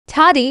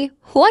Toddy,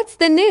 what's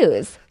the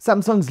news?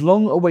 Samsung's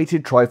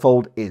long-awaited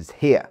trifold is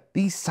here.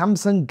 The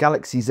Samsung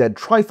Galaxy Z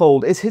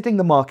TriFold is hitting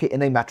the market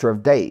in a matter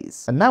of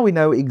days, and now we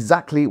know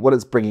exactly what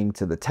it's bringing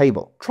to the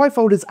table.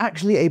 Trifold is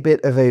actually a bit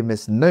of a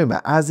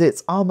misnomer, as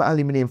its armor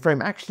aluminium frame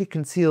actually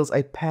conceals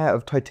a pair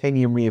of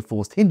titanium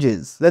reinforced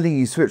hinges, letting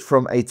you switch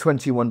from a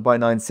 21:9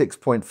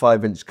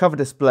 6.5-inch cover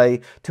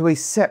display to a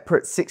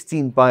separate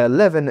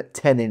 16:11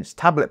 10-inch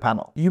tablet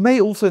panel. You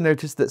may also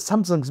notice that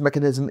Samsung's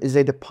mechanism is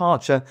a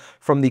departure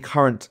from the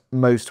current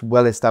most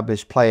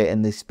well-established player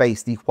in this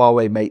space, the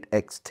Huawei Mate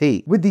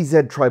X-T, with the Z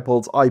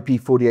TriFold's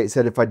IP48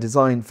 certified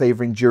design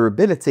favoring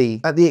durability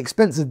at the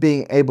expense of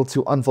being able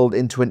to unfold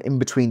into an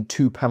in-between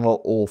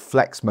two-panel or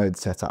flex mode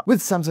setup. With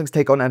Samsung's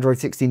take on Android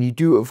 16, you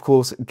do of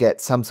course get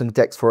Samsung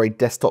DeX for a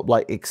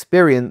desktop-like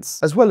experience,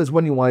 as well as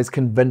One UI's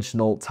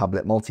conventional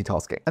tablet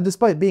multitasking. And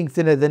despite being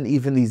thinner than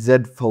even the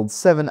Z Fold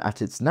 7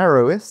 at its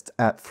narrowest,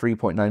 at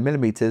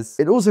 3.9mm,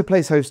 it also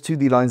plays host to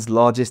the line's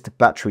largest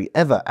battery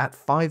ever at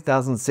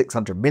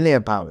 5,600 mAh.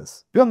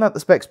 Beyond that, the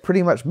specs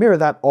pretty much mirror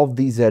that of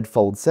the Z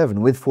Fold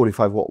 7, with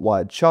 45-watt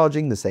wired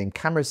charging, the same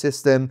camera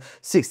system,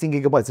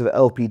 16GB of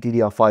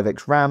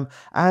LPDDR5X RAM,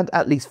 and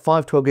at least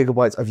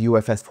 512GB of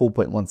UFS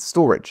 4.1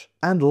 storage.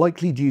 And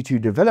likely due to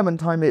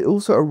development time, it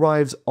also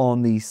arrives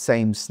on the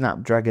same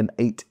Snapdragon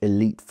 8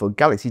 Elite for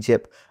Galaxy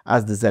chip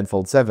as the Z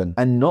Fold 7,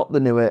 and not the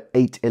newer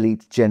 8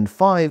 Elite Gen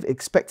 5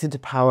 expected to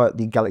power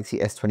the Galaxy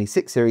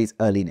S26 series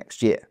early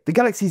next year. The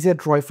Galaxy Z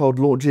TriFold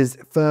launches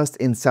first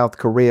in South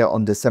Korea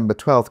on December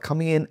 12th,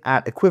 coming in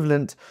at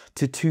equivalent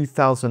to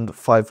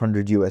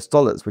 $2,500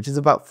 US, which is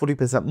about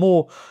 40%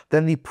 more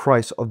than the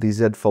price of the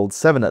Z Fold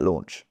 7 at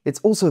launch. It's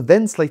also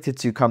then slated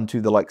to come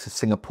to the likes of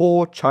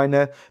Singapore,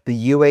 China,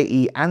 the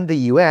UAE, and the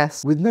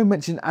US, with no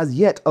mention as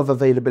yet of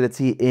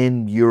availability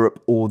in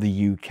Europe or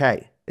the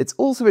UK. It's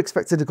also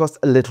expected to cost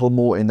a little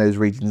more in those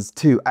regions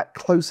too, at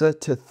closer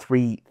to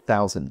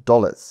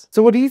 $3,000.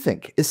 So what do you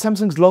think? Is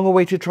Samsung's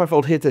long-awaited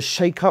trifold here to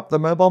shake up the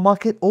mobile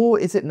market, or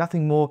is it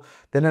nothing more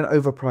than an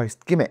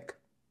overpriced gimmick?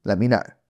 Let me know.